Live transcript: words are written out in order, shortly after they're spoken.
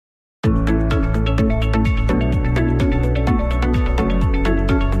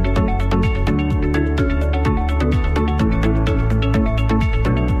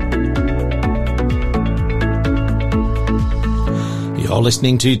You're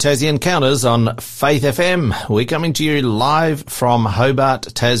listening to Tassie Encounters on Faith FM. We're coming to you live from Hobart,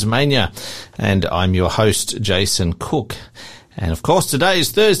 Tasmania, and I'm your host, Jason Cook. And of course, today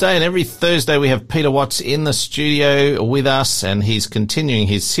is Thursday, and every Thursday we have Peter Watts in the studio with us, and he's continuing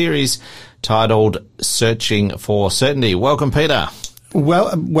his series titled Searching for Certainty. Welcome, Peter.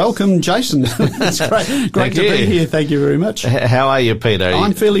 Well, welcome, Jason. It's great to be here. Thank you very much. How are you, Peter?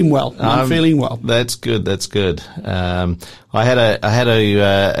 I'm feeling well. I'm feeling well. That's good. That's good. I had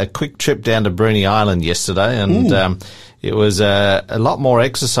a quick trip down to Bruny Island yesterday, and it was a lot more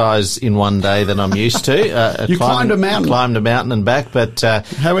exercise in one day than I'm used to. You climbed a mountain. Climbed a mountain and back, but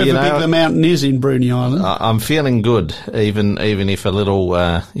however big the mountain is in Bruny Island, I'm feeling good, even if a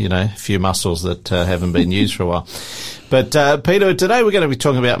little, few muscles that haven't been used for a while. But Peter, today we're going to be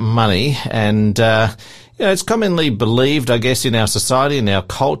talking about money, and it's commonly believed, I guess, in our society, in our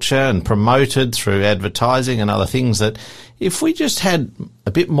culture, and promoted through advertising and other things, that if we just had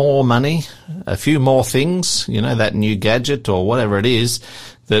a bit more money, a few more things, that new gadget or whatever it is,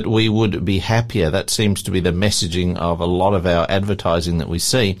 that we would be happier. That seems to be the messaging of a lot of our advertising that we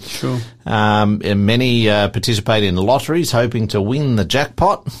see. Sure. And many participate in lotteries hoping to win the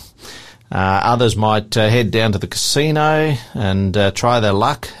jackpot. Others might head down to the casino and try their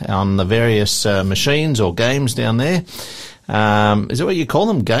luck on the various machines or games down there. Is that what you call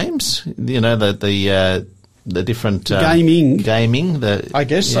them? Games? The different gaming. I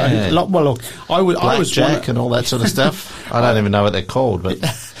guess yeah. So. Well, look, I was Jack and all that sort of stuff. I don't even know what they're called, but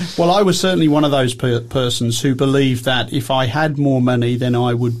well, I was certainly one of those persons who believed that if I had more money, then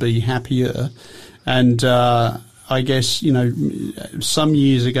I would be happier, and I guess, some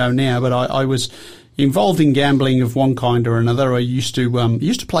years ago now, but I was involved in gambling of one kind or another. I used to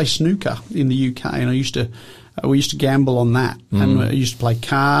play snooker in the UK, and we used to gamble on that. And I used to play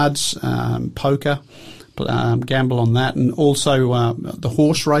cards, poker, gamble on that, and also the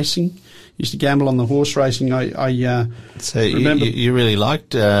horse racing. Used to gamble on the horse racing. So you really liked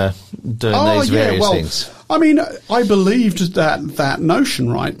doing these various things. I mean, I believed that notion,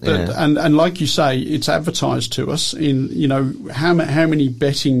 right? And like you say, it's advertised to us in, how many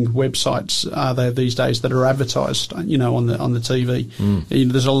betting websites are there these days that are advertised, on the TV?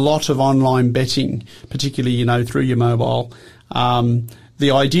 There's a lot of online betting, particularly, through your mobile. The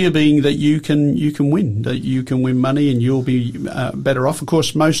idea being that you can win money and you'll be better off. Of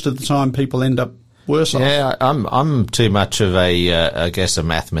course, most of the time people end up worse off. Yeah, I'm too much of a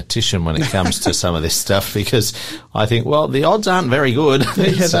mathematician when it comes to some of this stuff, because I think, well, the odds aren't very good.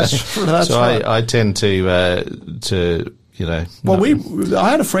 Yeah, that's right. I tend to. Well, I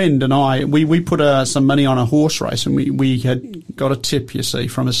had a friend and we put some money on a horse race, and we had got a tip, you see,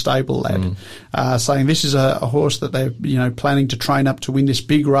 from a stable lad, saying this is a horse that they're, planning to train up to win this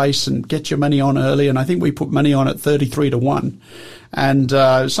big race and get your money on early. And I think we put money on at 33 to 1. And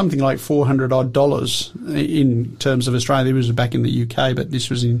something like $400 odd in terms of Australia. It was back in the UK, but this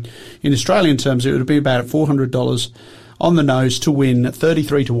was in Australian terms. It would be about $400 on the nose to win. At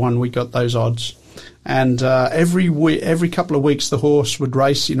 33 to 1, we got those odds. And every couple of weeks, the horse would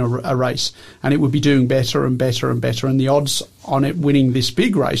race in a race, and it would be doing better and better and better. And the odds on it winning this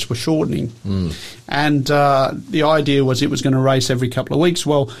big race were shortening. And the idea was it was going to race every couple of weeks.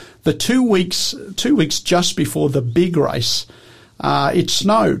 Well, the 2 weeks just before the big race, it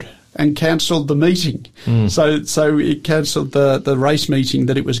snowed and cancelled the meeting. So it cancelled the race meeting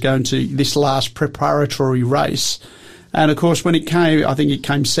that it was going to, this last preparatory race. And of course, when it came, I think it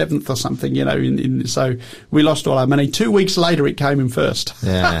came 7th or something, so we lost all our money. 2 weeks later, it came in first.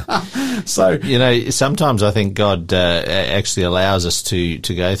 Yeah. So, sometimes I think God actually allows us to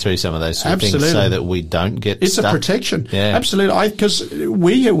go through some of those things so that we don't get It's stuck. a protection. Yeah. Absolutely. Because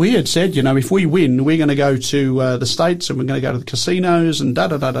we had said, if we win, we're going to go to the States and we're going to go to the casinos and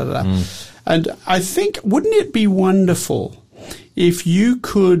da-da-da-da-da. And I think, wouldn't it be wonderful if you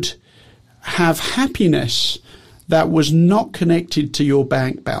could have happiness that was not connected to your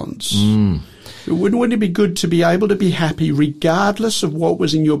bank balance? Wouldn't it be good to be able to be happy regardless of what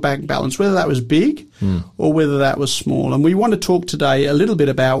was in your bank balance, whether that was big or whether that was small? And we want to talk today a little bit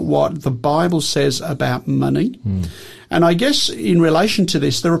about what the Bible says about money. And I guess in relation to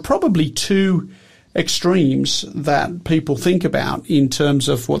this, there are probably two extremes that people think about in terms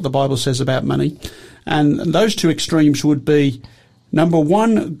of what the Bible says about money. And those two extremes would be, number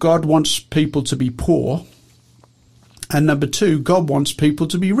one, God wants people to be poor. And number two, God wants people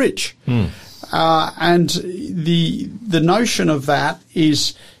to be rich. And the notion of that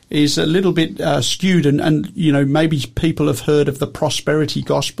is a little bit skewed, and maybe people have heard of the prosperity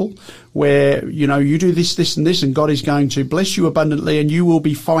gospel, where you do this and this, and God is going to bless you abundantly, and you will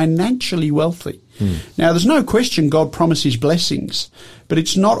be financially wealthy. Now, there's no question God promises blessings, but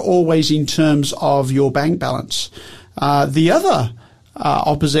it's not always in terms of your bank balance. The other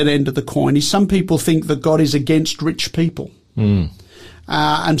opposite end of the coin is some people think that God is against rich people.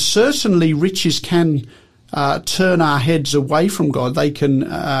 And certainly riches can turn our heads away from God. They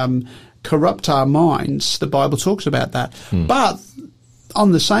can corrupt our minds. The Bible talks about that. But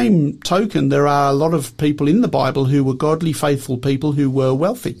on the same token, there are a lot of people in the Bible who were godly, faithful people who were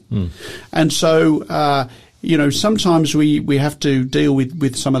wealthy. And so, sometimes we have to deal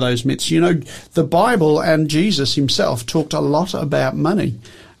with some of those myths. The Bible and Jesus himself talked a lot about money.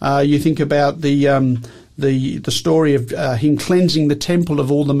 You think about the story of him cleansing the temple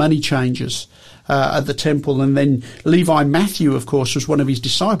of all the money changers at the temple, and then Levi Matthew, of course, was one of his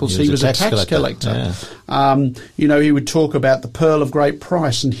disciples. He was a tax collector. Yeah. He would talk about the pearl of great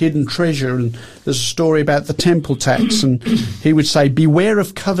price and hidden treasure, and there's a story about the temple tax, and he would say, beware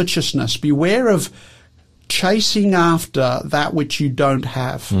of covetousness, beware of chasing after that which you don't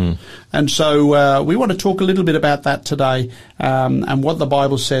have. And so we want to talk a little bit about that today, and what the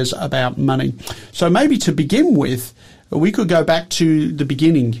Bible says about money. So maybe to begin with, we could go back to the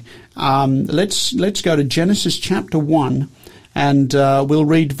beginning. Let's go to Genesis chapter 1, and we'll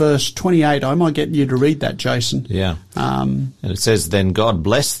read verse 28. I might get you to read that, Jason. Yeah. And it says, Then God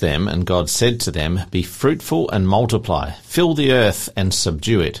blessed them, and God said to them, Be fruitful and multiply, fill the earth and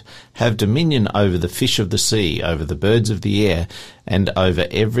subdue it, have dominion over the fish of the sea, over the birds of the air, and over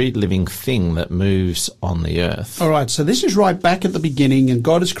every living thing that moves on the earth. All right, so this is right back at the beginning, and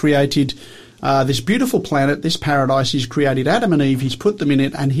God has created this beautiful planet, this paradise. He's created Adam and Eve, he's put them in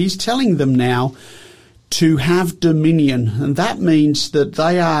it, and he's telling them now to have dominion. And that means that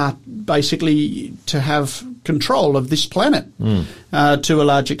they are basically to have control of this planet to a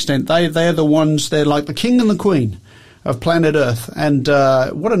large extent. They're the ones, they're like the king and the queen of planet Earth. And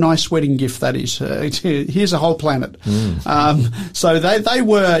what a nice wedding gift that is. Here's a whole planet. So they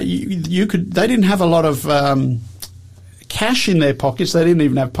were, they didn't have a lot of cash in their pockets. They didn't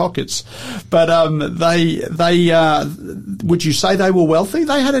even have pockets. But would you say they were wealthy?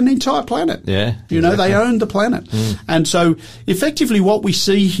 They had an entire planet. Yeah. Exactly. They owned the planet. And so effectively what we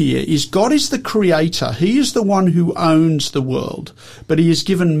see here is God is the creator. He is the one who owns the world, but he has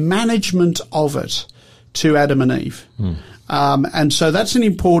given management of it to Adam and Eve. And so that's an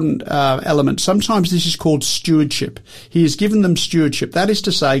important element. Sometimes this is called stewardship. He has given them stewardship. That is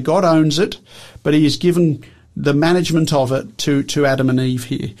to say, God owns it, but he has given the management of it to Adam and Eve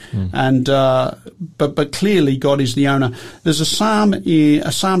here. And but clearly God is the owner. There's a Psalm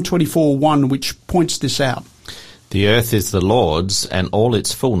 24:1 which points this out. The earth is the Lord's and all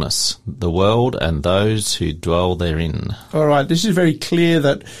its fullness, the world and those who dwell therein. All right, this is very clear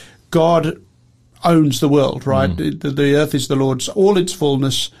that God owns the world, right? The earth is the Lord's, all its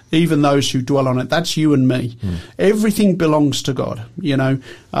fullness, even those who dwell on it. That's you and me. Everything belongs to God.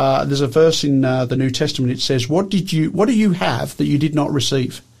 There's a verse in the New Testament. It says, what do you have that you did not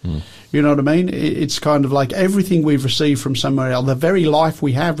receive? You know what I mean? It's kind of like everything we've received from somewhere else. The very life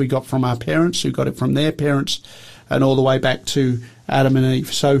we have, we got from our parents, who got it from their parents, and all the way back to Adam and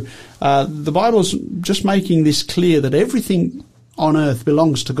Eve. So the Bible's just making this clear that everything on earth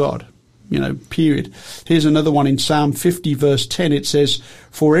belongs to God. Period. Here's another one in Psalm 50 verse 10. It says,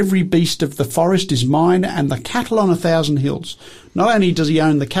 For every beast of the forest is mine, and the cattle on 1,000 hills. Not only does he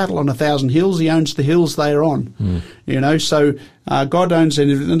own the cattle on 1,000 hills, he owns the hills they are on. So God owns it.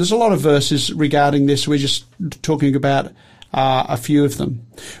 And there's a lot of verses regarding this. We're just talking about a few of them.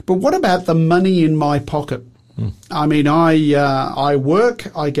 But what about the money in my pocket? I mean, I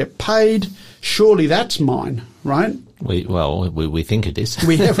work, I get paid. Surely that's mine, right? We think it is.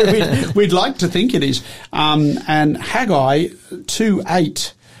 We'd like to think it is. And Haggai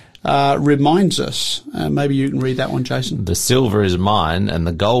 2:8 reminds us. Maybe you can read that one, Jason. The silver is mine and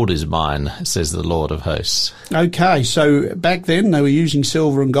the gold is mine, says the Lord of hosts. Okay, so back then they were using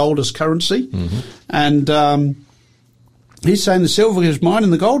silver and gold as currency. And he's saying the silver is mine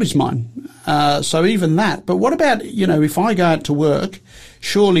and the gold is mine. So even that. But what about, if I go out to work,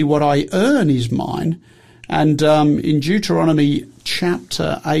 surely what I earn is mine. And in Deuteronomy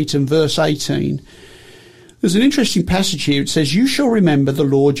chapter 8 and verse 18, there's an interesting passage here. It says, You shall remember the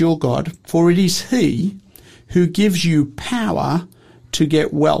Lord your God, for it is he who gives you power to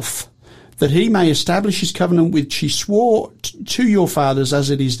get wealth, that he may establish his covenant which he swore to your fathers as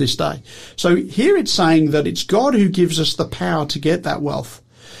it is this day. So here it's saying that it's God who gives us the power to get that wealth.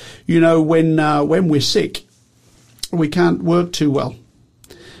 When we're sick, we can't work too well.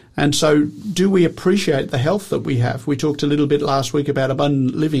 And so do we appreciate the health that we have? We talked a little bit last week about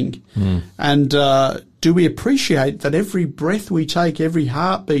abundant living. And do we appreciate that every breath we take, every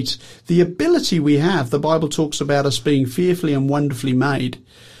heartbeat, the ability we have, the Bible talks about us being fearfully and wonderfully made.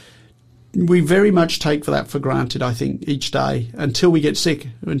 We very much take that for granted, I think, each day until we get sick,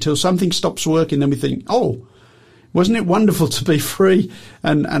 until something stops working. Then we think, oh, wasn't it wonderful to be free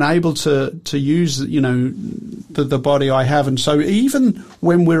and able to use, the body I have? And so even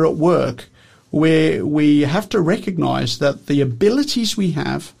when we're at work, we have to recognize that the abilities we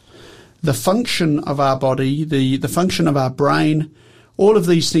have, the function of our body, the function of our brain, all of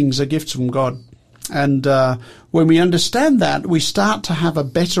these things are gifts from God. And when we understand that, we start to have a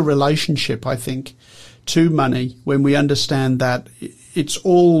better relationship, I think, to money, when we understand that it's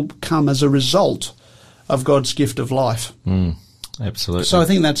all come as a result of God's gift of life. Absolutely. So I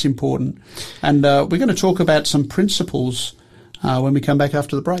think that's important. And we're going to talk about some principles when we come back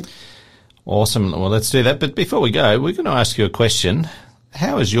after the break. Awesome. Well, let's do that. But before we go, we're going to ask you a question.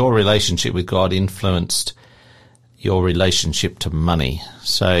 How has your relationship with God influenced your relationship to money?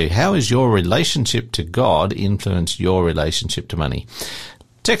 So how has your relationship to God influenced your relationship to money?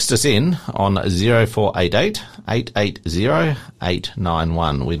 Text us in on 0488 880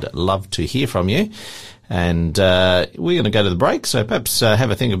 891. We'd love to hear from you. And we're going to go to the break, so perhaps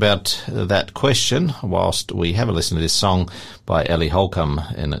have a think about that question whilst we have a listen to this song by Ellie Holcomb,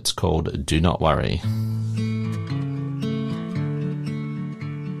 and it's called Do Not Worry.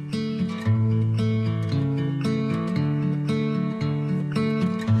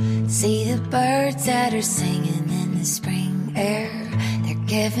 See the birds that are singing in the spring air. They're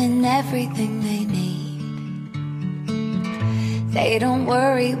given everything they need. They don't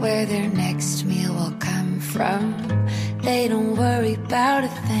worry where their next meal will come from. They don't worry about a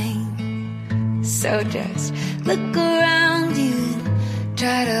thing. So just look around you and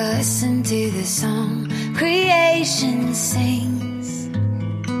try to listen to the song creation sings.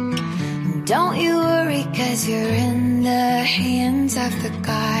 And don't you worry, 'cause you're in the hands of the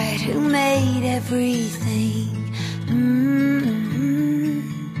God who made everything.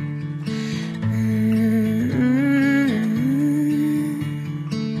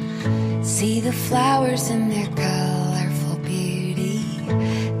 See the flowers in their colorful beauty.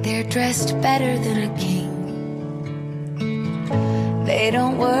 They're dressed better than a king. They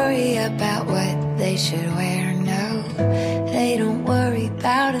don't worry about what they should wear, no. They don't worry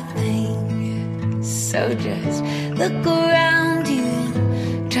about a thing. So just look around you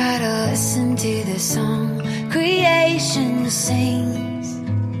and try to listen to the song creation sings.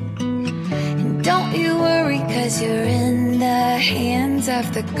 And don't you worry, 'cause you're in the hands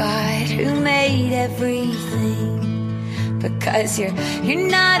of the God who made everything. Because you're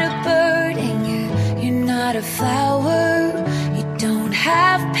not a bird and you're not a flower. You don't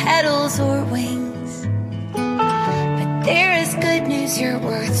have petals or wings. But there is good news, you're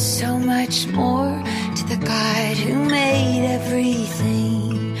worth so much more to the God who made everything.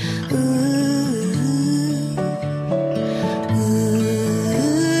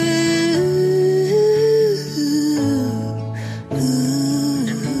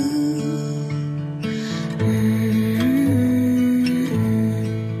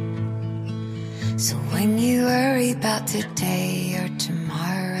 Today or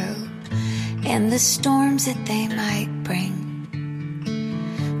tomorrow and the storms that they might bring,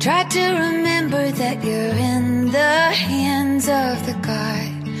 try to remember that you're in the hands of the God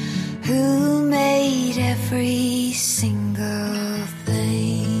who made every single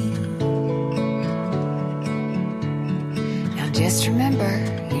thing. Now just remember,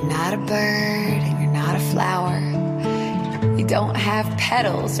 you're not a bird and you're not a flower. You don't have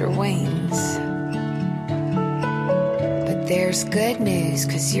petals or wings. There's good news,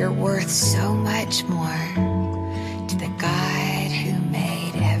 'cause you're worth so much more to the God who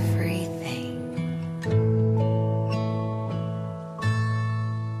made everything.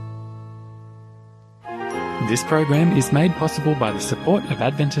 This program is made possible by the support of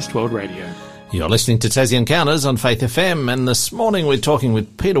Adventist World Radio. You're listening to Tassie Encounters on Faith FM, and this morning we're talking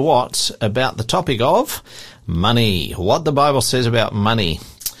with Peter Watts about the topic of money, what the Bible says about money.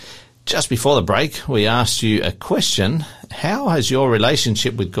 Just before the break, we asked you a question. How has your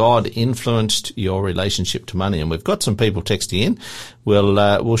relationship with God influenced your relationship to money? And we've got some people texting in.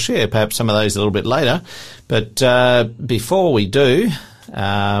 We'll share perhaps some of those a little bit later. But before we do,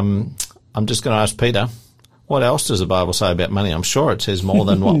 I'm just going to ask Peter, what else does the Bible say about money? I'm sure it says more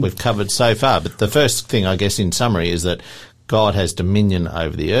than what we've covered so far. But the first thing, I guess, in summary is that God has dominion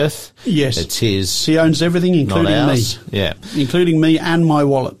over the earth. Yes. It's his. He owns everything, including me. Yeah. Including me and my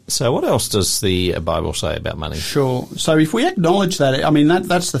wallet. So what else does the Bible say about money? Sure. So if we acknowledge that, I mean,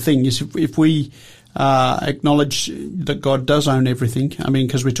 that's the thing, is if we acknowledge that God does own everything, I mean,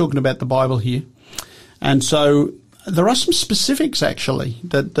 because we're talking about the Bible here, And so there are some specifics actually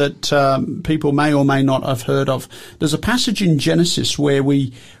that people may or may not have heard of. There's a passage in Genesis where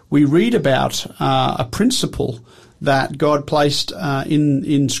we read about a principle that God placed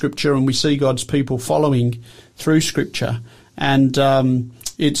in Scripture, and we see God's people following through Scripture. And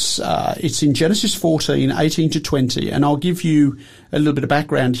it's in Genesis 14, 18 to 20. And I'll give you a little bit of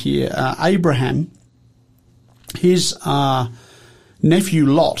background here. Abraham, his nephew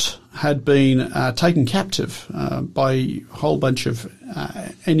Lot, had been taken captive by a whole bunch of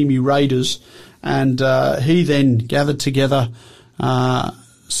enemy raiders, and he then gathered together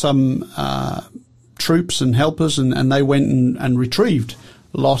some troops and helpers, and they went and retrieved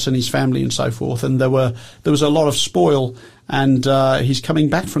Lot and his family and so forth. And there was a lot of spoil, and he's coming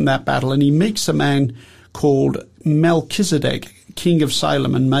back from that battle, and he meets a man called Melchizedek, king of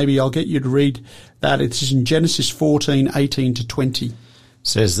Salem, and maybe I'll get you to read that. It's in Genesis 14, 18 to 20.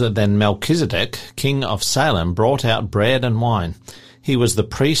 Says that then Melchizedek, king of Salem, brought out bread and wine. He was the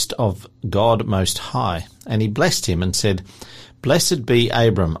priest of God Most High, and he blessed him and said, Blessed be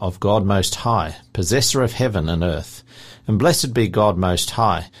Abram of God Most High, possessor of heaven and earth, and blessed be God Most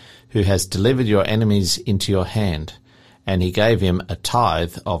High, who has delivered your enemies into your hand. And he gave him a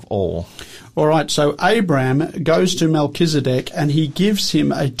tithe of all. All right, so Abraham goes to Melchizedek and he gives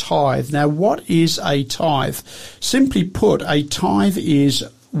him a tithe. Now, what is a tithe? Simply put, a tithe is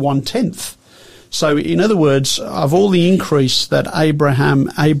 1/10. So, in other words, of all the increase that Abraham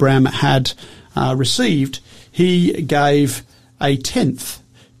had received, he gave a tenth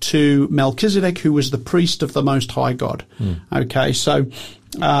to Melchizedek, who was the priest of the Most High God. Okay, so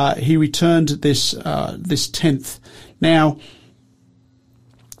he returned this tenth. Now,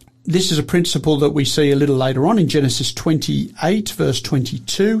 this is a principle that we see a little later on in Genesis 28, verse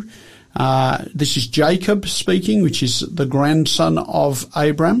 22. This is Jacob speaking, which is the grandson of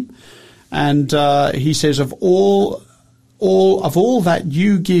Abram. And he says, of all that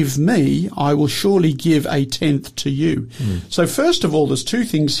you give me, I will surely give a tenth to you. So first of all, there's two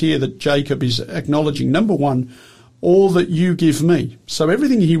things here that Jacob is acknowledging. Number one, all that you give me. So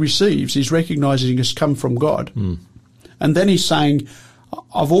everything he receives, he's recognizing has come from God. And then he's saying,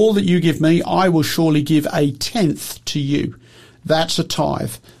 of all that you give me, I will surely give a tenth to you. That's a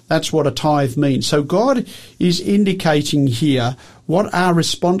tithe. That's what a tithe means. So God is indicating here what our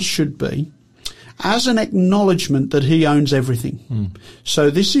response should be as an acknowledgement that he owns everything. So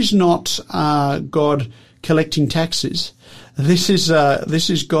this is not God collecting taxes. This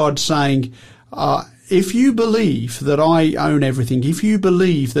is God saying, if you believe that I own everything, if you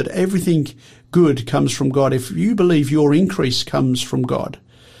believe that everything good comes from God, if you believe your increase comes from God,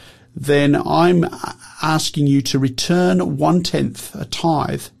 then I'm asking you to return 1/10, a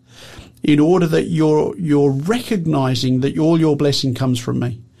tithe, in order that you're recognizing that all your blessing comes from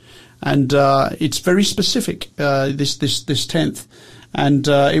me. And it's very specific, this tenth. And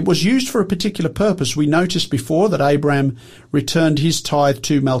it was used for a particular purpose. We noticed before that Abraham returned his tithe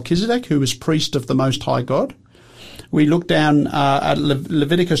to Melchizedek, who was priest of the Most High God. We look down at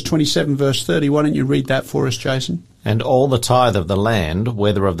Leviticus 27, verse 30. Why don't you read that for us, Jason? And all the tithe of the land,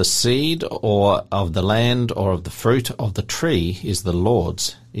 whether of the seed or of the land or of the fruit of the tree, is the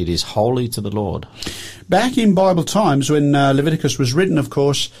Lord's. It is holy to the Lord. Back in Bible times, when Leviticus was written, of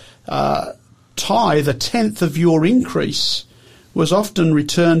course, tithe, a tenth of your increase, was often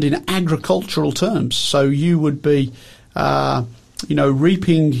returned in agricultural terms. So you would be,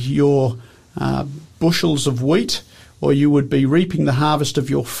 reaping your bushels of wheat, or you would be reaping the harvest of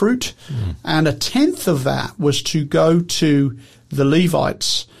your fruit, and a tenth of that was to go to the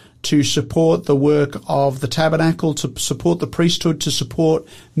Levites to support the work of the tabernacle, to support the priesthood, to support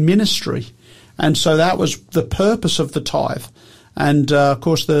ministry. And so that was the purpose of the tithe. And, of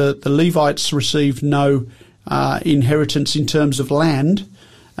course, the Levites received no inheritance in terms of land,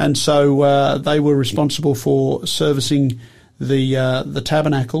 and so they were responsible for servicing the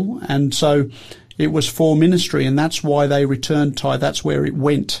tabernacle, and so it was for ministry, and that's why they returned tithe. That's where it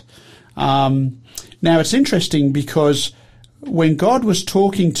went. Now, it's interesting because when God was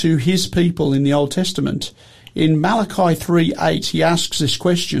talking to his people in the Old Testament, in Malachi 3:8, he asks this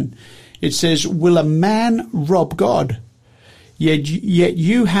question. It says, will a man rob God? Yet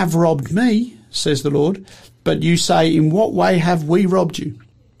you have robbed me, says the Lord. But you say, in what way have we robbed you?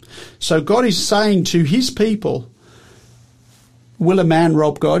 So God is saying to his people, will a man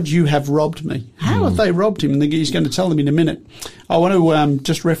rob God? You have robbed me. How have they robbed him? And he's going to tell them in a minute. I want to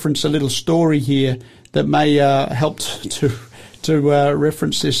just reference a little story here that may help to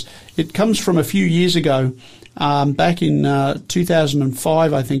reference this. It comes from a few years ago, back in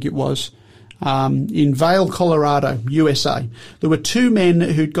 2005, I think it was. in Vail, Colorado, USA. There were two men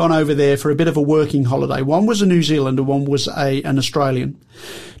who'd gone over there for a bit of a working holiday. One was a New Zealander, one was an Australian.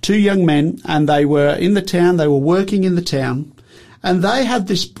 Two young men, and they were in the town, they were working in the town, and they had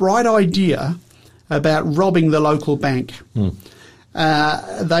this bright idea about robbing the local bank.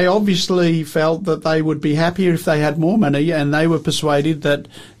 They obviously felt that they would be happier if they had more money, and they were persuaded that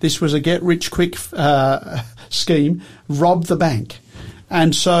this was a get-rich-quick scheme, rob the bank.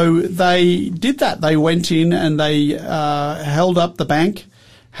 And so they did that. They went in and they held up the bank,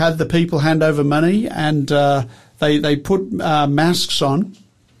 had the people hand over money, and they put masks on.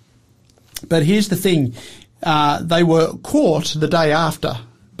 But here's the thing. They were caught the day after,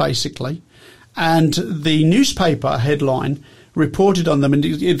 basically, and the newspaper headline reported on them, and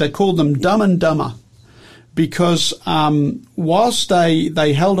they called them Dumb and Dumber, because whilst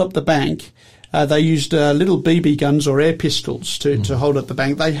they held up the bank, they used little BB guns or air pistols to hold up the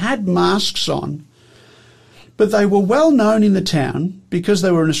bank. They had masks on, but they were well known in the town because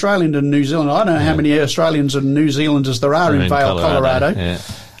they were an Australian and New Zealand. I don't know how many Australians and New Zealanders there are in Vail, Colorado. Yeah.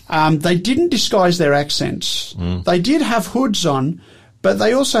 They didn't disguise their accents. They did have hoods on, but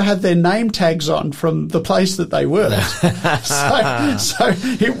they also had their name tags on from the place that they were. so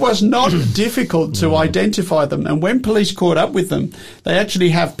it was not difficult to identify them. And when police caught up with them, they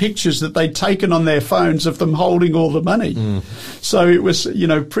actually have pictures that they'd taken on their phones of them holding all the money. So it was,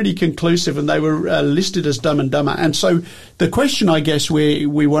 pretty conclusive, and they were listed as Dumb and Dumber. And so the question, I guess, we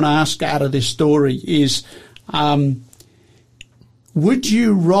want to ask out of this story is, would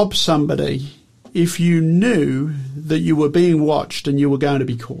you rob somebody if you knew that you were being watched and you were going to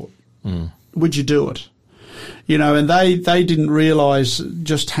be caught? Would you do it? And they didn't realise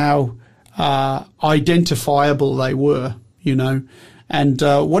just how identifiable they were, And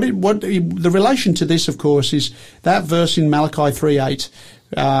the relation to this, of course, is that verse in Malachi 3:8.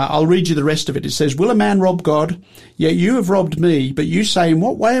 I'll read you the rest of it. It says, "Will a man rob God? Yet you have robbed me, but you say, in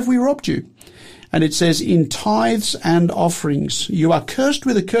what way have we robbed you?" And it says, "In tithes and offerings, you are cursed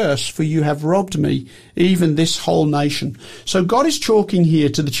with a curse, for you have robbed me, even this whole nation." So God is talking here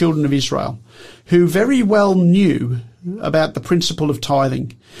to the children of Israel, who very well knew about the principle of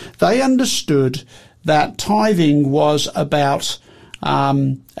tithing. They understood that tithing was about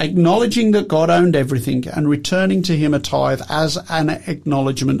acknowledging that God owned everything and returning to him a tithe as an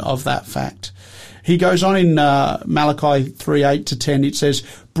acknowledgement of that fact. He goes on in Malachi 3:8 to 10. It says,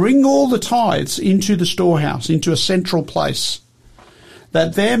 "Bring all the tithes into the storehouse, into a central place,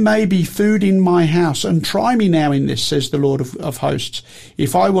 that there may be food in my house. And try me now in this, says the Lord of hosts,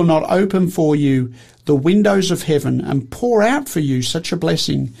 if I will not open for you the windows of heaven and pour out for you such a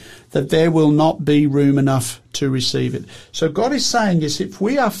blessing that there will not be room enough to receive it." So God is saying is, if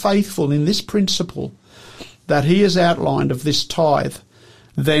we are faithful in this principle that he has outlined of this tithe,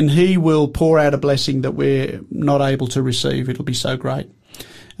 then he will pour out a blessing that we're not able to receive. It'll be so great.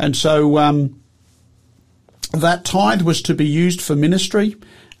 And so that tithe was to be used for ministry,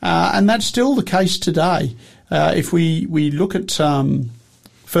 and that's still the case today. If we look at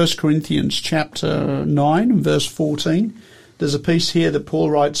 1 Corinthians chapter 9, verse 14, there's a piece here that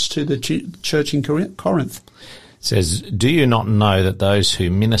Paul writes to the church in Corinth. It says, "Do you not know that those who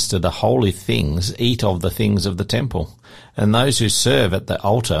minister the holy things eat of the things of the temple, and those who serve at the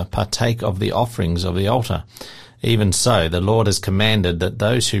altar partake of the offerings of the altar? Even so, the Lord has commanded that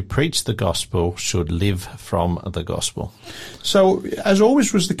those who preach the gospel should live from the gospel." So, as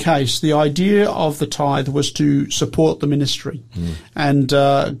always was the case, the idea of the tithe was to support the ministry. And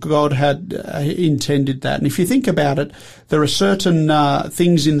God had intended that. And if you think about it, there are certain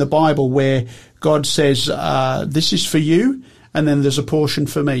things in the Bible where God says, this is for you, and then there's a portion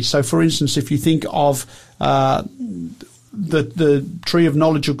for me. So, for instance, if you think of the tree of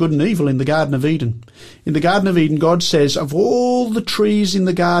knowledge of good and evil in the Garden of Eden. In the Garden of Eden, God says, of all the trees in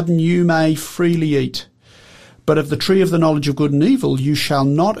the garden you may freely eat, but of the tree of the knowledge of good and evil you shall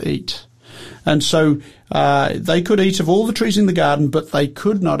not eat. And so they could eat of all the trees in the garden, but they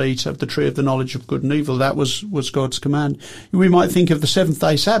could not eat of the tree of the knowledge of good and evil. That was God's command. We might think of the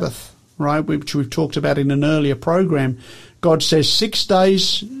seventh-day Sabbath, right, which we've talked about in an earlier program. God says 6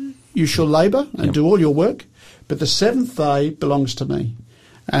 days you shall labour and do all your work, but the seventh day belongs to me,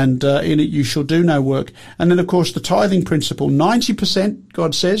 and in it you shall do no work. And then, of course, the tithing principle, 90%,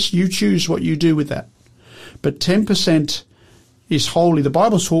 God says, you choose what you do with that. But 10% is holy. The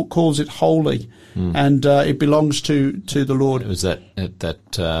Bible calls it holy, and it belongs to the Lord. It was that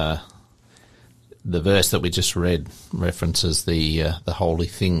the verse that we just read references the holy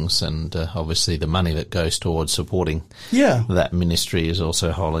things, and obviously the money that goes towards supporting that ministry is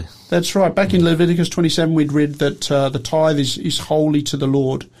also holy. That's right. Back in Leviticus 27, we'd read that the tithe is holy to the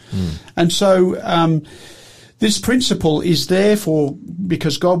Lord. And so this principle is there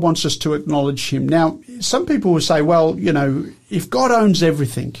because God wants us to acknowledge him. Now, some people will say, well, if God owns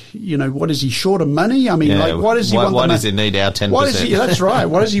everything, what is he short of money? I mean, why does he want the money? Why does he need our 10%? That's right.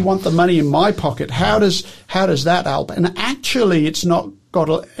 Why does he want the money in my pocket? How does that help? And actually, it's not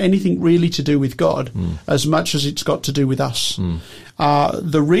got anything really to do with God as much as it's got to do with us.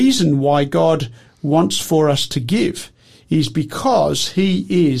 The reason why God wants for us to give is because he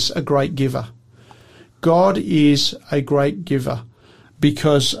is a great giver. God is a great giver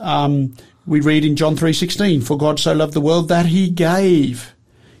because we read in John 3:16, for God so loved the world that he gave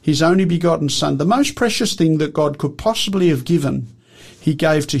his only begotten Son. The most precious thing that God could possibly have given, he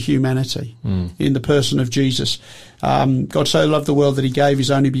gave to humanity in the person of Jesus. God so loved the world that he gave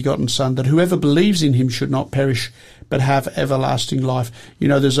his only begotten Son, that whoever believes in him should not perish but have everlasting life.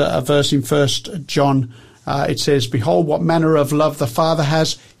 There's a verse in 1 John, it says, behold, what manner of love the Father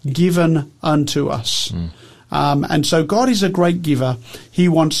has given unto us. And so God is a great giver. He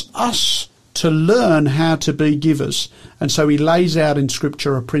wants us to learn how to be givers. And so he lays out in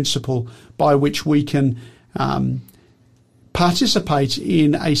Scripture a principle by which we can participate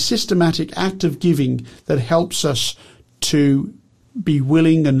in a systematic act of giving that helps us to be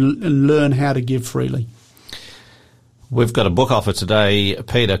willing and learn how to give freely. We've got a book offer today,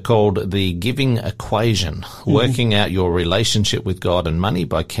 Peter, called The Giving Equation, Working Out Your Relationship with God and Money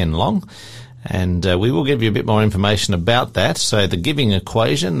by Ken Long. And we will give you a bit more information about that. So The Giving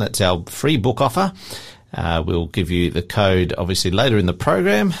Equation, that's our free book offer. We'll give you the code, obviously, later in the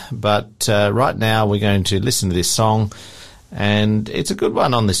program. But right now we're going to listen to this song. And it's a good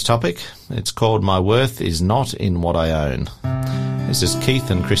one on this topic. It's called My Worth Is Not in What I Own. This is Keith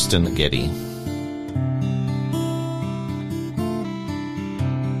and Kristen Getty.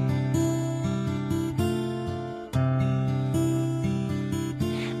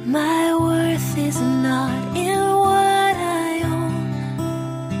 My worth is not in what I own,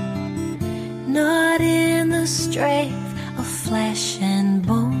 not in the strength of flesh and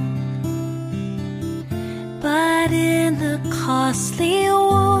bone, but in the costly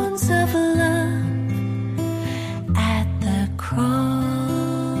wounds of love at the cross.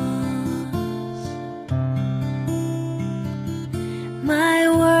 My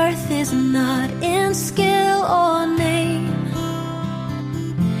worth is not in skill or name,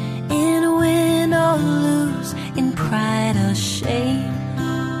 in win or lose, in pride or shame,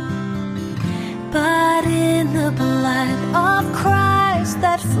 but in the blood of Christ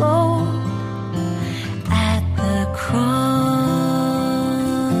that flowed at the cross.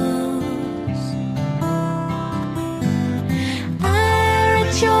 I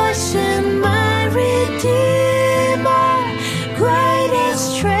rejoice in my Redeemer,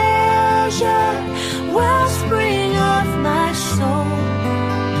 greatest treasure, wellspring of my soul.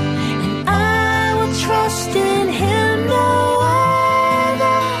 Trust in him, no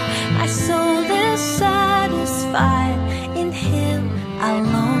other. My soul is satisfied in him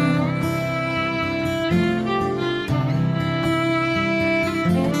alone.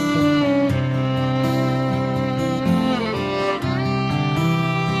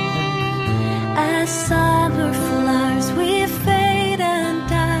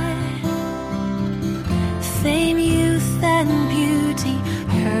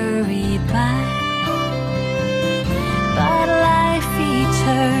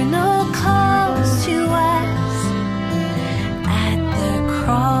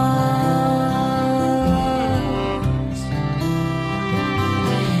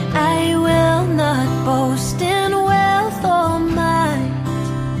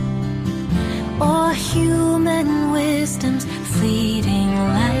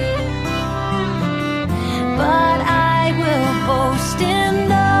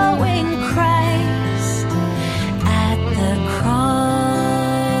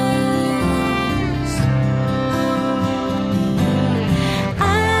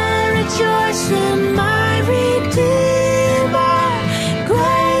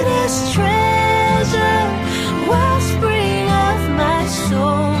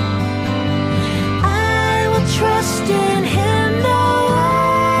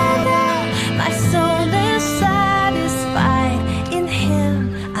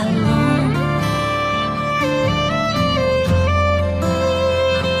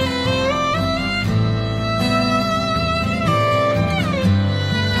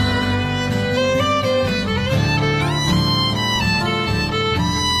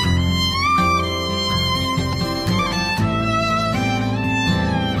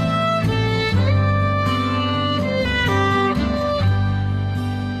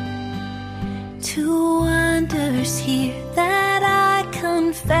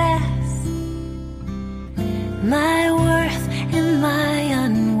 my worth and my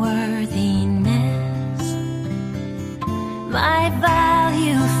unworthiness, my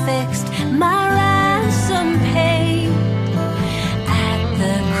value fixed, my ransom paid at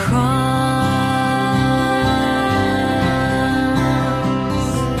the cross.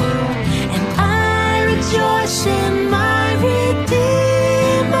 And I rejoice in my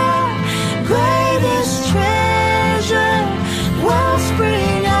Redeemer, greatest treasure,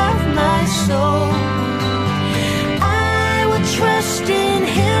 wellspring of my soul. I will trust in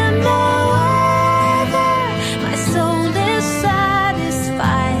him, no other. My soul is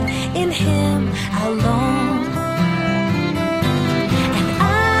satisfied in him alone. And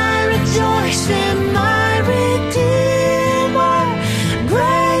I rejoice in my Redeemer,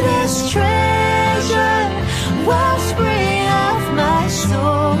 greatest treasure, wellspring of my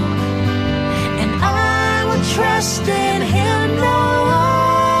soul. And I will trust in him, no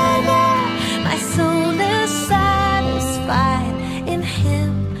other. My soul is satisfied in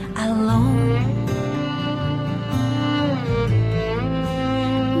him alone.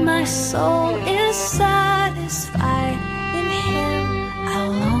 My soul is satisfied in him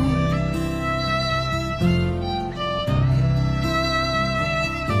alone.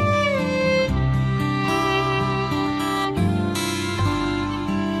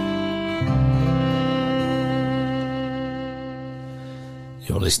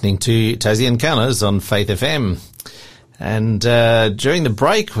 You're listening to Tassie Encounters on Faith FM. And during the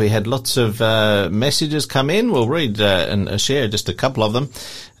break, we had lots of messages come in. We'll read and share just a couple of them.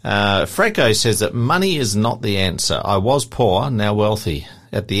 Franco says that money is not the answer. I was poor, now wealthy.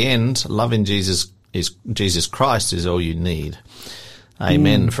 At the end, loving Jesus Christ is all you need.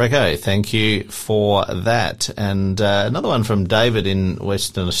 Amen. Franco, thank you for that. And another one from David in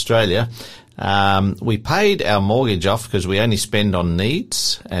Western Australia. We paid our mortgage off because we only spend on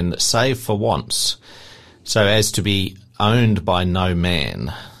needs and save for wants, so as to be owned by no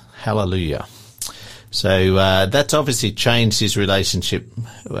man. Hallelujah. So that's obviously changed his relationship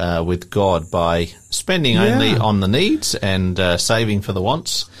with God by spending only on the needs and saving for the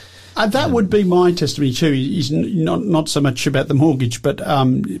wants. That would be my testimony too. Is not so much about the mortgage, but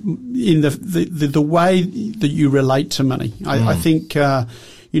in the way that you relate to money. I think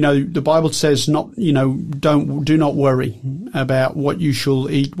the Bible says do not worry about what you shall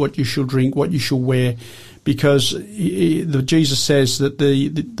eat, what you shall drink, what you shall wear, because Jesus says that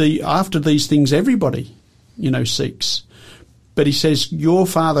the after these things everybody seeks. But he says, your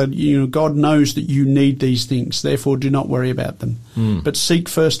Father, God knows that you need these things, therefore do not worry about them. But seek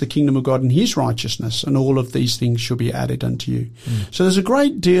first the kingdom of God and his righteousness, and all of these things shall be added unto you. So there's a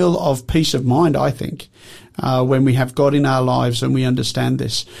great deal of peace of mind, I think, when we have God in our lives and we understand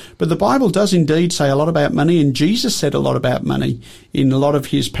this. But the Bible does indeed say a lot about money, and Jesus said a lot about money in a lot of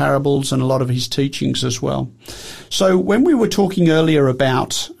his parables and a lot of his teachings as well. So when we were talking earlier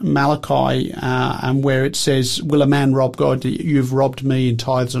about Malachi and where it says, will a man rob God? You've robbed me in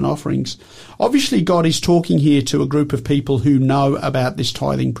tithes and offerings. Obviously, God is talking here to a group of people who know about this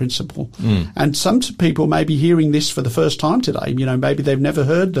tithing principle. And some people may be hearing this for the first time today. Maybe they've never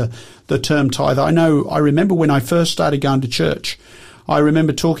heard the term tithe. I remember when I first started going to church, I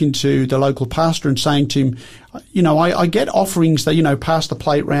remember talking to the local pastor and saying to him, I get offerings that, pass the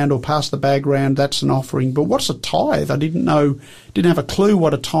plate round or pass the bag round, that's an offering. But what's a tithe? I didn't have a clue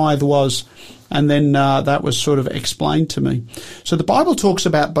what a tithe was. And then that was sort of explained to me. So the Bible talks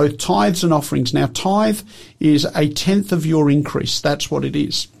about both tithes and offerings. Now, tithe is 1/10 of your increase. That's what it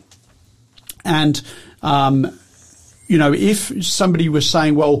is. And, if somebody was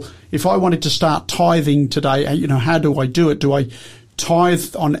saying, well, if I wanted to start tithing today, how do I do it? Do I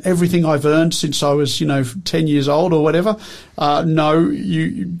tithe on everything I've earned since I was, 10 years old or whatever? No,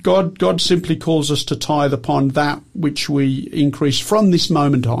 God simply calls us to tithe upon that which we increase from this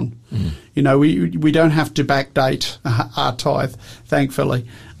moment on. We don't have to backdate our tithe, thankfully.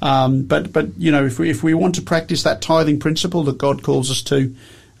 But if we want to practice that tithing principle that God calls us to,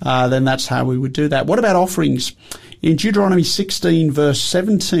 then that's how we would do that. What about offerings? In Deuteronomy 16 verse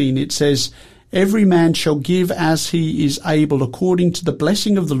 17, it says, every man shall give as he is able, according to the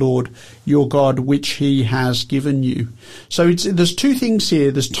blessing of the Lord your God, which he has given you. So there's two things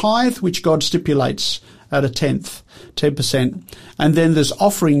here. There's tithe, which God stipulates at 10%. And then there's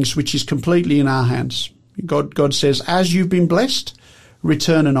offerings, which is completely in our hands. God says, as you've been blessed,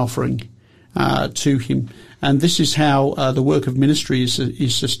 return an offering to him. And this is how the work of ministry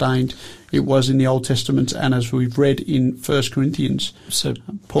is sustained. It was in the Old Testament, and as we've read in 1 Corinthians, so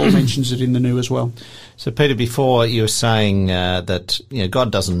Paul mentions it in the New as well. So, Peter, before you were saying that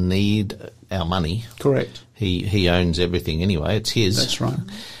God doesn't need our money. Correct. He owns everything anyway. It's his. That's right.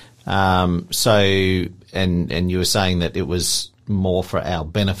 So, and you were saying that it was more for our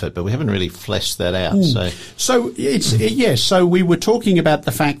benefit, but we haven't really fleshed that out. So yes. So we were talking about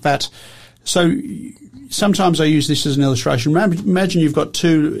the fact that, so sometimes I use this as an illustration. Imagine you've got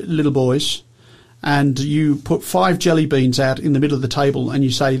two little boys and you put 5 jelly beans out in the middle of the table and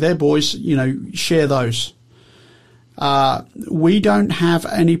you say, there boys, share those. We don't have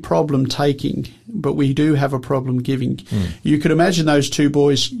any problem taking, but we do have a problem giving. You could imagine those two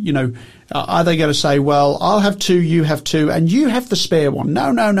boys, are they going to say, well, I'll have 2, you have 2, and you have the spare one?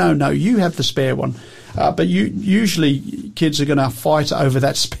 No, you have the spare one. But usually kids are going to fight over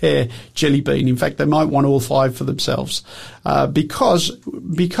that spare jelly bean. In fact, they might want all 5 for themselves. Because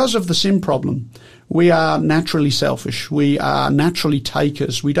of the sin problem, we are naturally selfish. We are naturally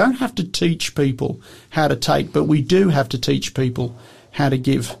takers. We don't have to teach people how to take, but we do have to teach people how to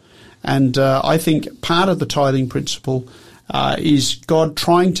give. And I think part of the tithing principle is God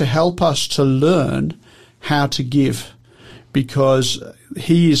trying to help us to learn how to give, because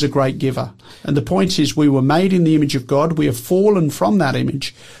he is a great giver. And the point is, we were made in the image of God. We have fallen from that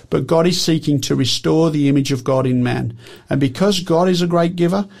image, but God is seeking to restore the image of God in man. And because God is a great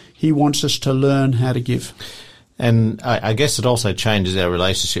giver, he wants us to learn how to give. And I guess it also changes our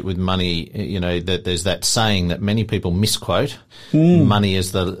relationship with money. That there's that saying that many people misquote. Money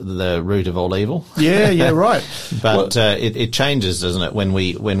is the root of all evil. Yeah, right. But it changes, doesn't it? When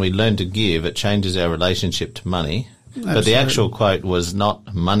we learn to give, it changes our relationship to money. Absolutely. But the actual quote was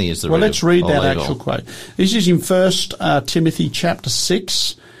not money is the root of all evil. Well, let's read that actual quote. This is in 1 Timothy chapter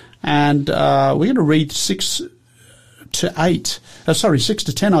 6, and we're going to read 6 to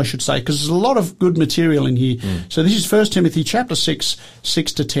 10, I should say, because there's a lot of good material in here. So this is 1 Timothy chapter 6,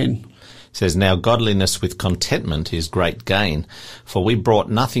 6 to 10. It says, now godliness with contentment is great gain, for we brought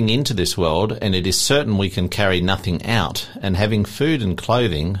nothing into this world, and it is certain we can carry nothing out, and having food and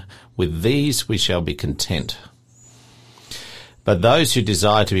clothing, with these we shall be content. But those who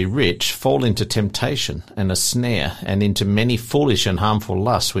desire to be rich fall into temptation and a snare, and into many foolish and harmful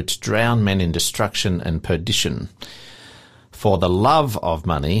lusts, which drown men in destruction and perdition. For the love of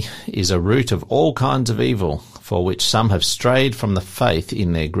money is a root of all kinds of evil, for which some have strayed from the faith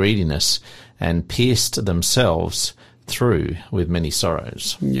in their greediness, and pierced themselves through with many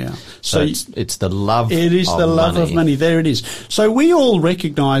sorrows. Yeah. So it's the love of money. It is the love of money. There it is. So we all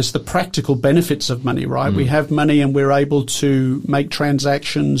recognize the practical benefits of money, right? We have money and we're able to make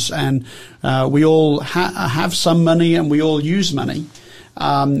transactions, and we all have some money and we all use money.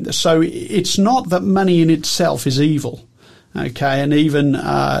 So it's not that money in itself is evil. Okay, and even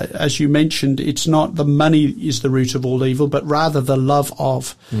as you mentioned, it's not the money is the root of all evil, but rather the love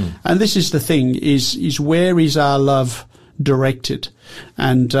of. And this is the thing: is where is our love directed?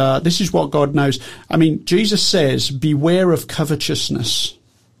 And this is what God knows. I mean, Jesus says, "Beware of covetousness."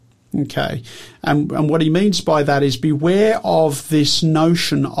 Okay, and what he means by that is beware of this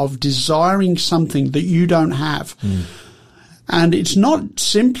notion of desiring something that you don't have. And it's not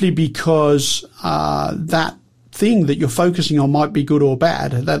simply because that thing that you're focusing on might be good or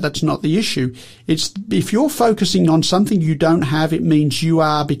bad. That's not the issue. It's if you're focusing on something you don't have, it means you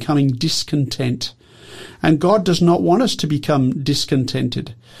are becoming discontent. And God does not want us to become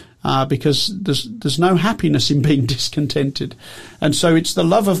discontented, because there's no happiness in being discontented. And so it's the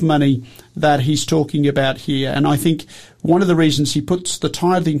love of money that he's talking about here. And I think one of the reasons he puts the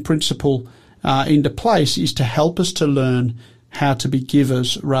tithing principle into place is to help us to learn how to be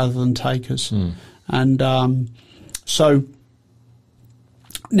givers rather than takers. And so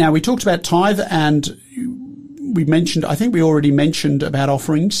now we talked about tithe, and we mentioned, I think we already mentioned about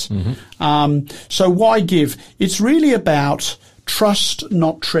offerings. So why give? It's really about trust,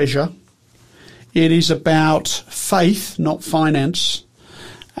 not treasure. It is about faith, not finance.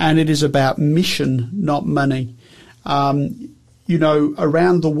 And it is about mission, not money. Around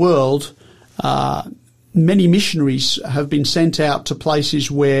the world, many missionaries have been sent out to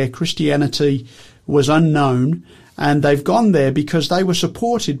places where Christianity was unknown, and they've gone there because they were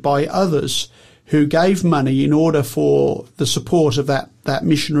supported by others who gave money in order for the support of that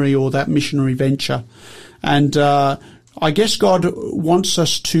missionary or that missionary venture. And I guess God wants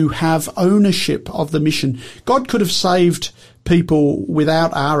us to have ownership of the mission. God could have saved people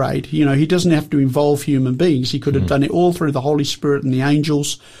without our aid. He doesn't have to involve human beings. He could have done it all through the Holy Spirit and the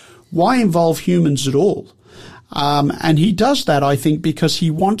angels. Why involve humans at all? And he does that, I think, because he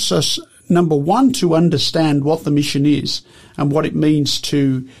wants us, number one, to understand what the mission is and what it means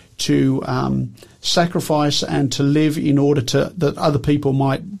to sacrifice and to live in order that other people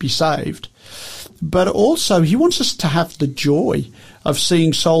might be saved. But also he wants us to have the joy of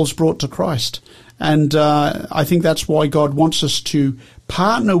seeing souls brought to Christ. And I think that's why God wants us to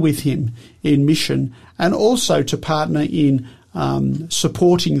partner with him in mission and also to partner in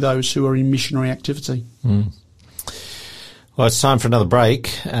supporting those who are in missionary activity. Well, it's time for another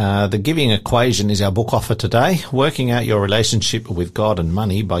break. The Giving Equation is our book offer today, Working Out Your Relationship with God and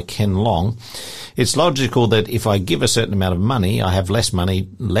Money by Ken Long. It's logical that if I give a certain amount of money, I have less money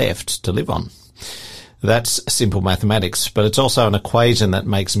left to live on. That's simple mathematics, but it's also an equation that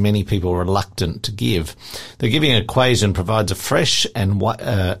makes many people reluctant to give. The Giving Equation provides a fresh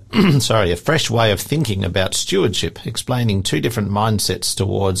way of thinking about stewardship, explaining two different mindsets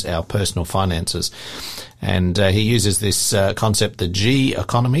towards our personal finances. And he uses this concept, the G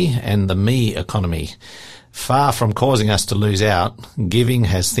economy and the me economy. Far from causing us to lose out, giving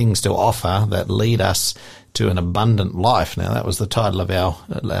has things to offer that lead us to an abundant life. Now, that was the title of our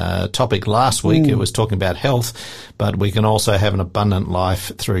topic last week. It was talking about health, but we can also have an abundant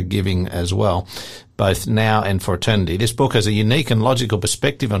life through giving as well, both now and for eternity. This book has a unique and logical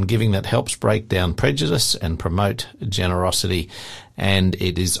perspective on giving that helps break down prejudice and promote generosity. And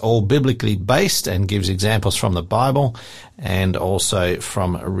it is all biblically based and gives examples from the Bible and also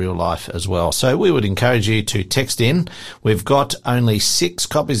from real life as well. So we would encourage you to text in. We've got only 6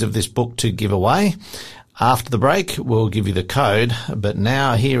 copies of this book to give away. After the break, we'll give you the code. But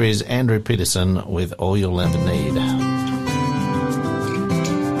now here is Andrew Peterson with All You'll Ever Need.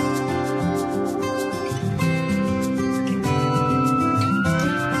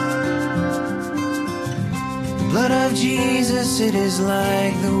 Blood of Jesus, it is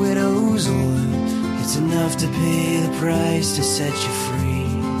like the widow's oil. It's enough to pay the price to set you free.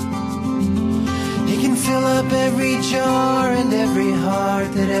 It can fill up every jar and every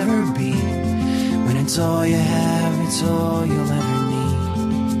heart that ever beat. When it's all you have, it's all you'll ever need.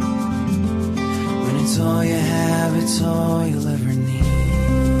 When it's all you have, it's all you'll ever need.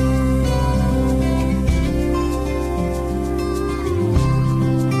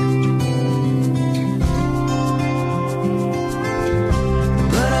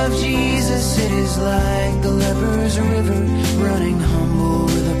 Jesus, it is like the leper's river, running humble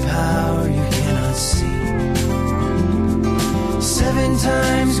with a power you cannot see. 7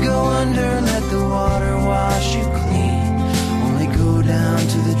 times go under, let the water wash you clean. Only go down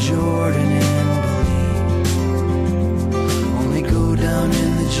to the Jordan and believe. Only go down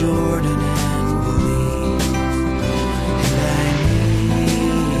in the Jordan and believe. And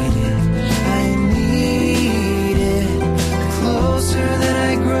I need it. The closer that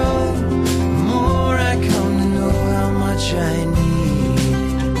I grow, I need.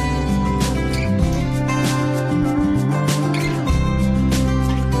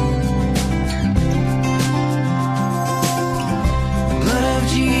 The blood of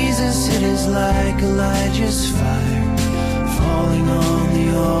Jesus, it is like Elijah's fire, falling on the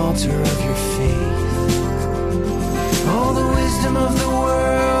altar of your faith. All the wisdom of the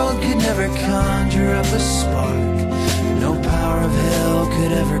world could never conjure up a spark. No power of hell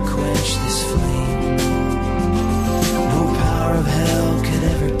could ever quench this flame. Of hell could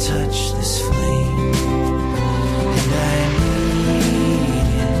ever touch this flame. And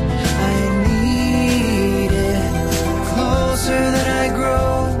I need it. The closer that I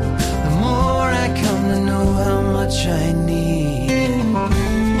grow, the more I come to know how much I need.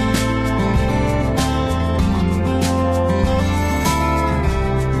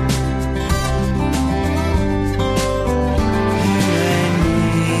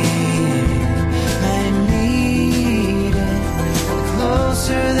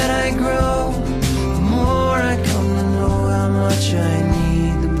 That I grow, the more I come to know how much I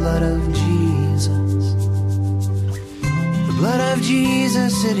need the blood of Jesus. The blood of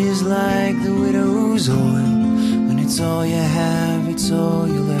Jesus, it is like the widow's oil. When it's all you have, it's all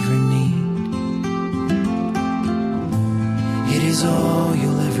you'll ever need. It is all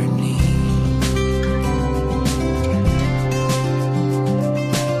you'll ever need.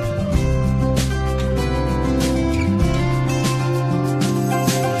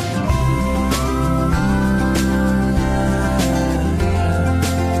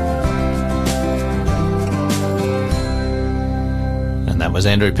 Was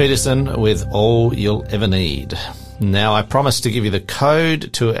Andrew Peterson with All You'll Ever Need. Now, I promised to give you the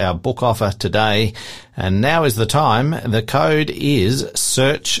code to our book offer today, and now is the time. The code is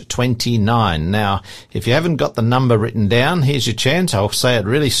SEARCH29. Now, if you haven't got the number written down, here's your chance. I'll say it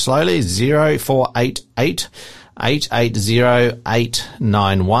really slowly, 0488 880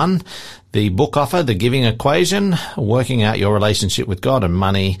 891. The book offer, The Giving Equation, Working Out Your Relationship with God and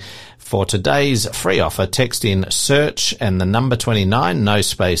Money, For today's free offer, text in search and the number 29, no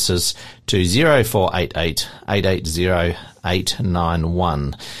spaces, to 0488 880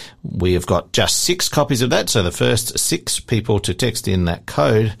 891. We have got just 6 copies of that, so the first 6 people to text in that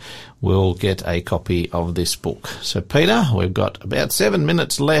code will get a copy of this book. So, Peter, we've got about 7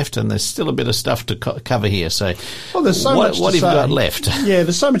 minutes left, and there's still a bit of stuff to cover here. So, there's so much what have you got left? Yeah,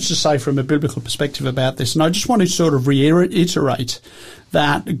 there's so much to say from a biblical perspective about this, and I just want to sort of reiterate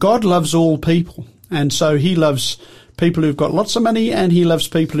that God loves all people, and so he loves people who've got lots of money, and he loves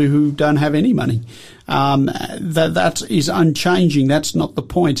people who don't have any money. That is unchanging. That's not the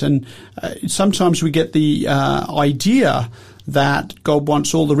point. And sometimes we get the idea that God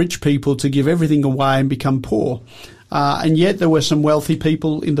wants all the rich people to give everything away and become poor. And yet there were some wealthy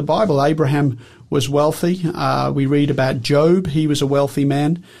people in the Bible. Abraham was wealthy. We read about Job. He was a wealthy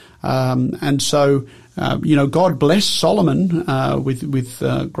man. And so, God blessed Solomon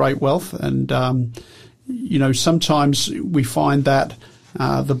with great wealth. And sometimes we find that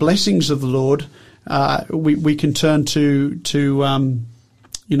the blessings of the Lord, we can turn to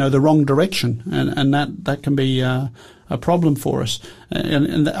the wrong direction, and that can be a problem for us.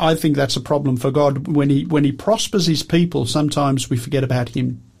 And I think that's a problem for God. When he prospers his people, sometimes we forget about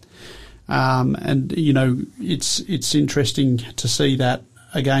him. It's interesting to see that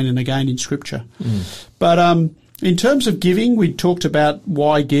again and again in Scripture. But in terms of giving, we talked about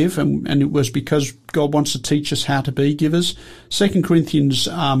why give, and it was because God wants to teach us how to be givers. 2 Corinthians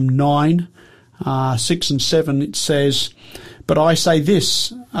 9, 6 and 7, it says, "But I say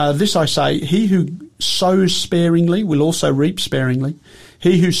this I say, he who sows sparingly will also reap sparingly.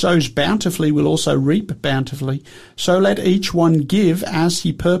 He who sows bountifully will also reap bountifully. So let each one give as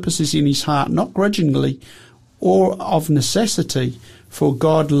he purposes in his heart, not grudgingly or of necessity, for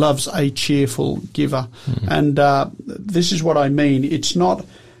God loves a cheerful giver." And this is what I mean. It's not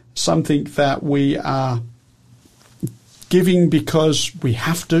something that we are giving because we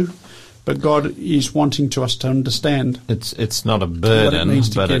have to, but God is wanting us to understand. It's not a burden,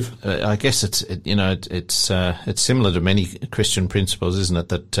 but I guess it's similar to many Christian principles, isn't it?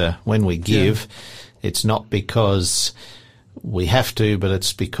 That when we give, it's not because we have to, but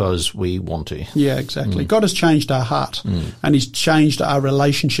it's because we want to. Yeah, exactly. God has changed our heart, and he's changed our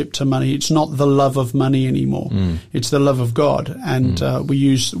relationship to money. It's not the love of money anymore. It's the love of God, and we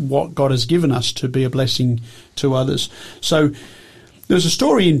use what God has given us to be a blessing to others. So there's a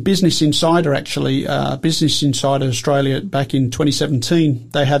story in Business Insider, actually, Business Insider Australia back in 2017.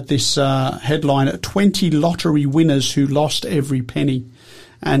 They had this headline, 20 lottery winners who lost every penny.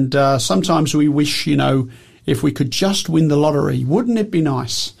 And sometimes we wish, if we could just win the lottery, wouldn't it be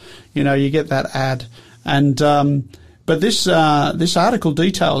nice? You get that ad. And but this article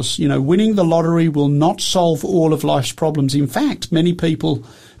details, winning the lottery will not solve all of life's problems. In fact, many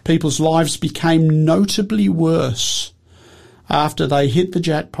people's lives became notably worse after they hit the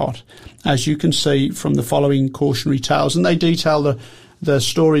jackpot, as you can see from the following cautionary tales. And they detail the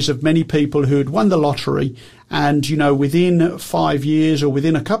stories of many people who had won the lottery, and within 5 years or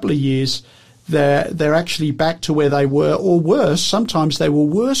within a couple of years, they're actually back to where they were, or worse. Sometimes they were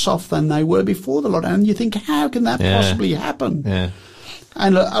worse off than they were before the lottery. And you think, how can that possibly happen? Yeah.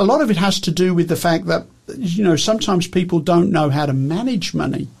 And a lot of it has to do with the fact that, sometimes people don't know how to manage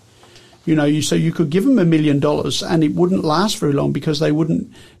money. So you could give them $1 million and it wouldn't last very long because they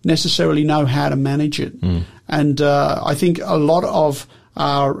wouldn't necessarily know how to manage it. And I think a lot of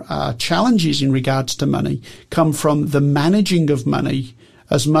our challenges in regards to money come from the managing of money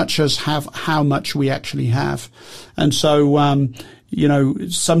as much as how much we actually have. And so,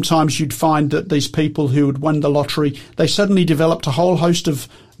 sometimes you'd find that these people who had won the lottery, they suddenly developed a whole host of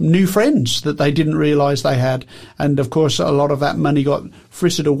new friends that they didn't realise they had. And, of course, a lot of that money got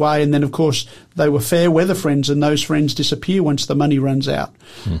frittered away. And then, of course, they were fair weather friends, and those friends disappear once the money runs out.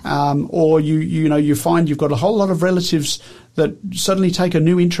 Or you find you've got a whole lot of relatives that suddenly take a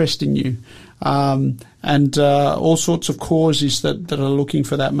new interest in you. And all sorts of causes that are looking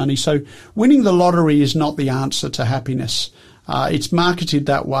for that money. So winning the lottery is not the answer to happiness. It's marketed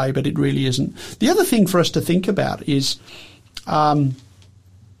that way, but it really isn't. The other thing for us to think about is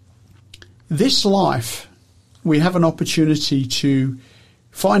this life, we have an opportunity to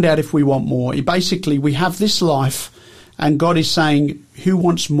find out if we want more. Basically, we have this life, and God is saying, who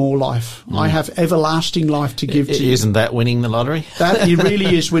wants more life? I have everlasting life to give to you. Isn't that winning the lottery? That it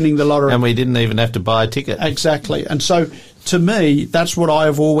really is winning the lottery. And we didn't even have to buy a ticket. Exactly. And so, to me, that's what I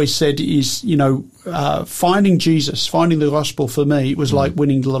have always said is, finding Jesus, finding the gospel for me was like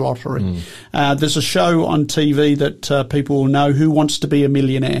winning the lottery. There's a show on TV that people will know, Who Wants to Be a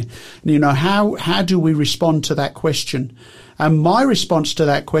Millionaire? And, how do we respond to that question? And my response to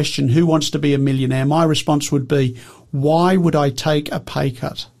that question, who wants to be a millionaire? My response would be, why would I take a pay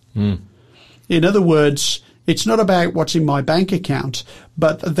cut? In other words, it's not about what's in my bank account,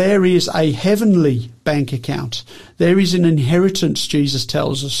 but there is a heavenly bank account. There is an inheritance, Jesus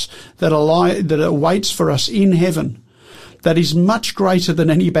tells us, that awaits for us in heaven, that is much greater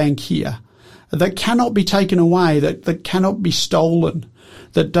than any bank here, that cannot be taken away, that cannot be stolen,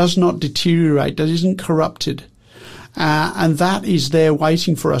 that does not deteriorate, that isn't corrupted. And that is there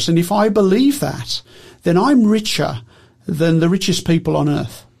waiting for us. And if I believe that, then I'm richer than the richest people on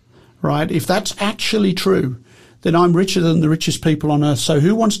earth, right? If that's actually true, then I'm richer than the richest people on earth. So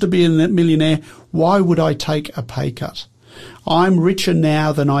who wants to be a millionaire? Why would I take a pay cut? I'm richer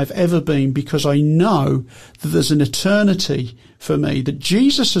now than I've ever been because I know that there's an eternity for me that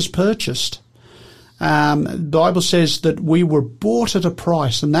Jesus has purchased. The Bible says that we were bought at a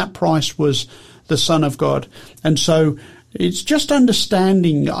price, and that price was the Son of God. And so it's just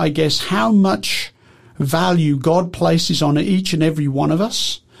understanding, I guess, how much value God places on each and every one of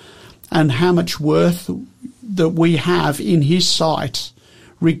us and how much worth that we have in his sight,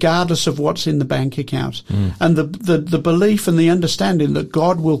 regardless of what's in the bank account. And the belief and the understanding that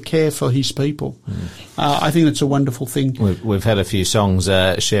God will care for his people. I think that's a wonderful thing. We've had a few songs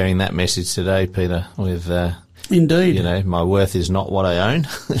sharing that message today, Peter, with indeed, you know, my worth is not what I own.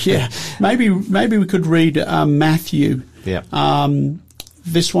 Yeah, maybe we could read Matthew. Yeah.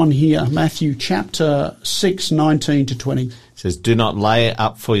 This one here, Matthew chapter 6, 19 to 20. It says, do not lay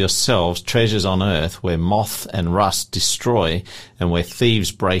up for yourselves treasures on earth where moth and rust destroy and where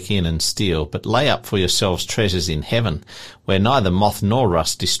thieves break in and steal, but lay up for yourselves treasures in heaven where neither moth nor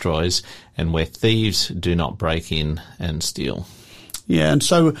rust destroys and where thieves do not break in and steal. Yeah, and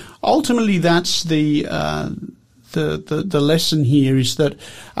so ultimately that's the lesson here, is that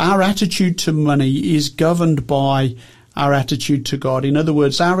our attitude to money is governed by our attitude to God. In other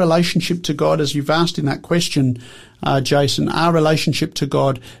words, our relationship to God, as you've asked in that question, Jason, our relationship to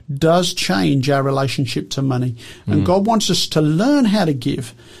God does change our relationship to money. And God wants us to learn how to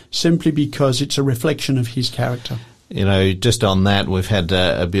give simply because it's a reflection of his character. You know, just on that, we've had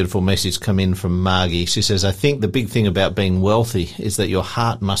a beautiful message come in from Margie. She says, I think the big thing about being wealthy is that your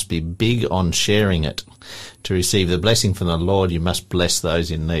heart must be big on sharing it. To receive the blessing from the Lord, you must bless those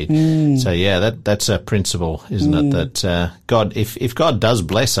in need. So, yeah, that's a principle, isn't it? That God, if God does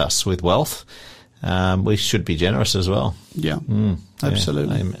bless us with wealth, we should be generous as well. Yeah,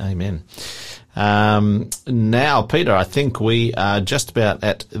 absolutely. Yeah, amen. Now, Peter, I think we are just about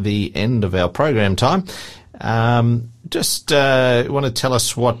at the end of our program time. Just want to tell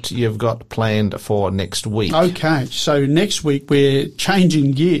us what you've got planned for next week. Okay, so next week we're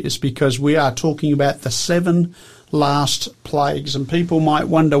changing gears because we are talking about the 7 last plagues. And people might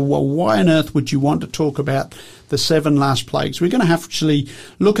wonder, well, why on earth would you want to talk about the 7 last plagues? We're going to have to actually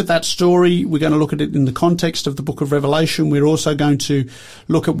look at that story. We're going to look at it in the context of the book of Revelation. We're also going to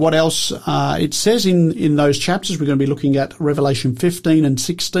look at what else it says in those chapters. We're going to be looking at Revelation 15 and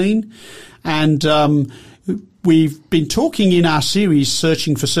 16. And we've been talking in our series,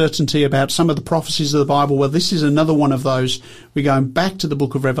 Searching for Certainty, about some of the prophecies of the Bible. Well, this is another one of those. We're going back to the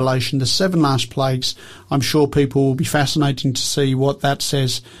book of Revelation, the 7 last plagues. I'm sure people will be fascinating to see what that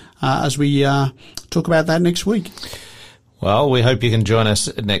says as we talk about that next week. Well, we hope you can join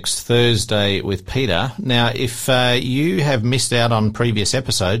us next Thursday with Peter. Now, if you have missed out on previous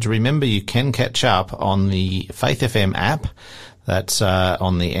episodes, remember you can catch up on the Faith FM app. That's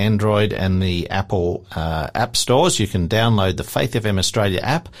on the Android and the Apple app stores. You can download the Faith FM Australia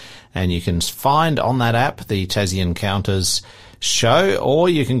app, and you can find on that app the Tassie Encounters show, or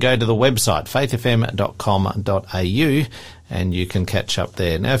you can go to the website, faithfm.com.au, and you can catch up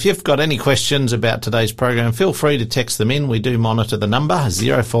there. Now, if you've got any questions about today's program, feel free to text them in. We do monitor the number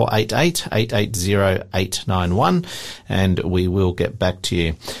 0488 880 891, and we will get back to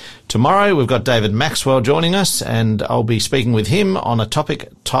you. Tomorrow, we've got David Maxwell joining us, and I'll be speaking with him on a topic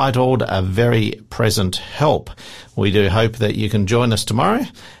titled A Very Present Help. We do hope that you can join us tomorrow,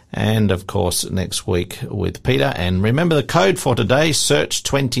 and of course next week with Peter. And remember the code for today,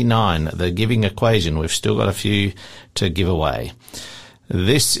 Search29, the giving equation. We've still got a few to give away.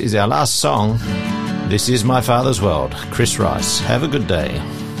 This is our last song. This is My Father's World. Chris Rice. Have a good day.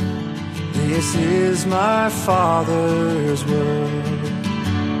 This is my Father's world,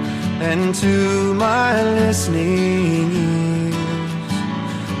 and to my listening ears,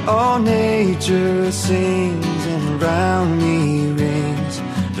 all nature sings and round me rings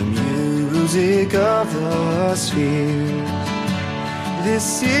the music of the spheres.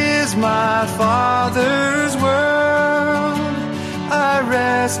 This is my Father's world. I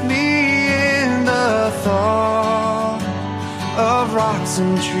rest me in the thought of rocks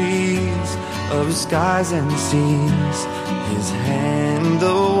and trees, of skies and seas, his hand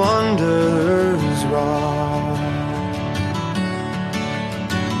the wonders wrought.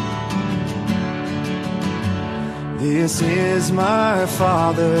 This is my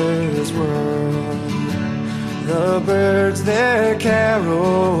Father's world. The birds their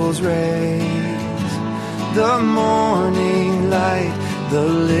carols raise, the morning light, the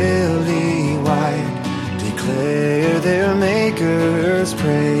lily white, declare their Maker's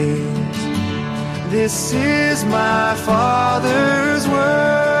praise. This is my Father's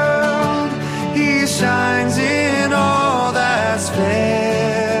world. He shines in all that's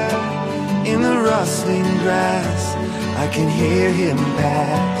fair. In the rustling grass, I can hear him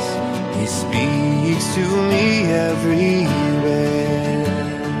pass. He speaks to me everywhere.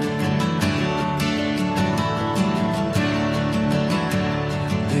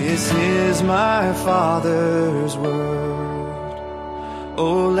 This is my Father's world.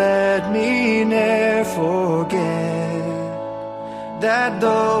 Oh, let me ne'er forget that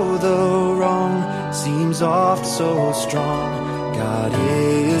though the wrong seems oft so strong, God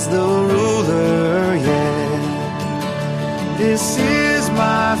is the ruler yet. This is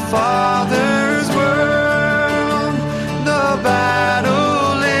my Father's world. The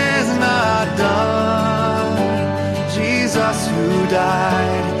battle is not done. Jesus who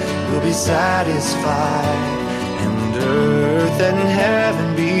died will be satisfied, and earth and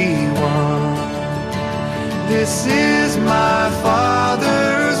heaven be one. This is my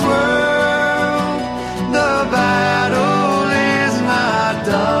Father's world. The battle is not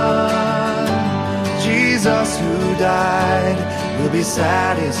done. Jesus who died will be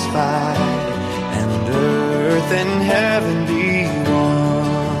satisfied, and earth and heaven be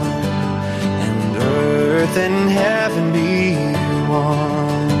one. And earth and heaven be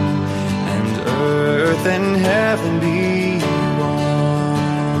one. And earth and heaven be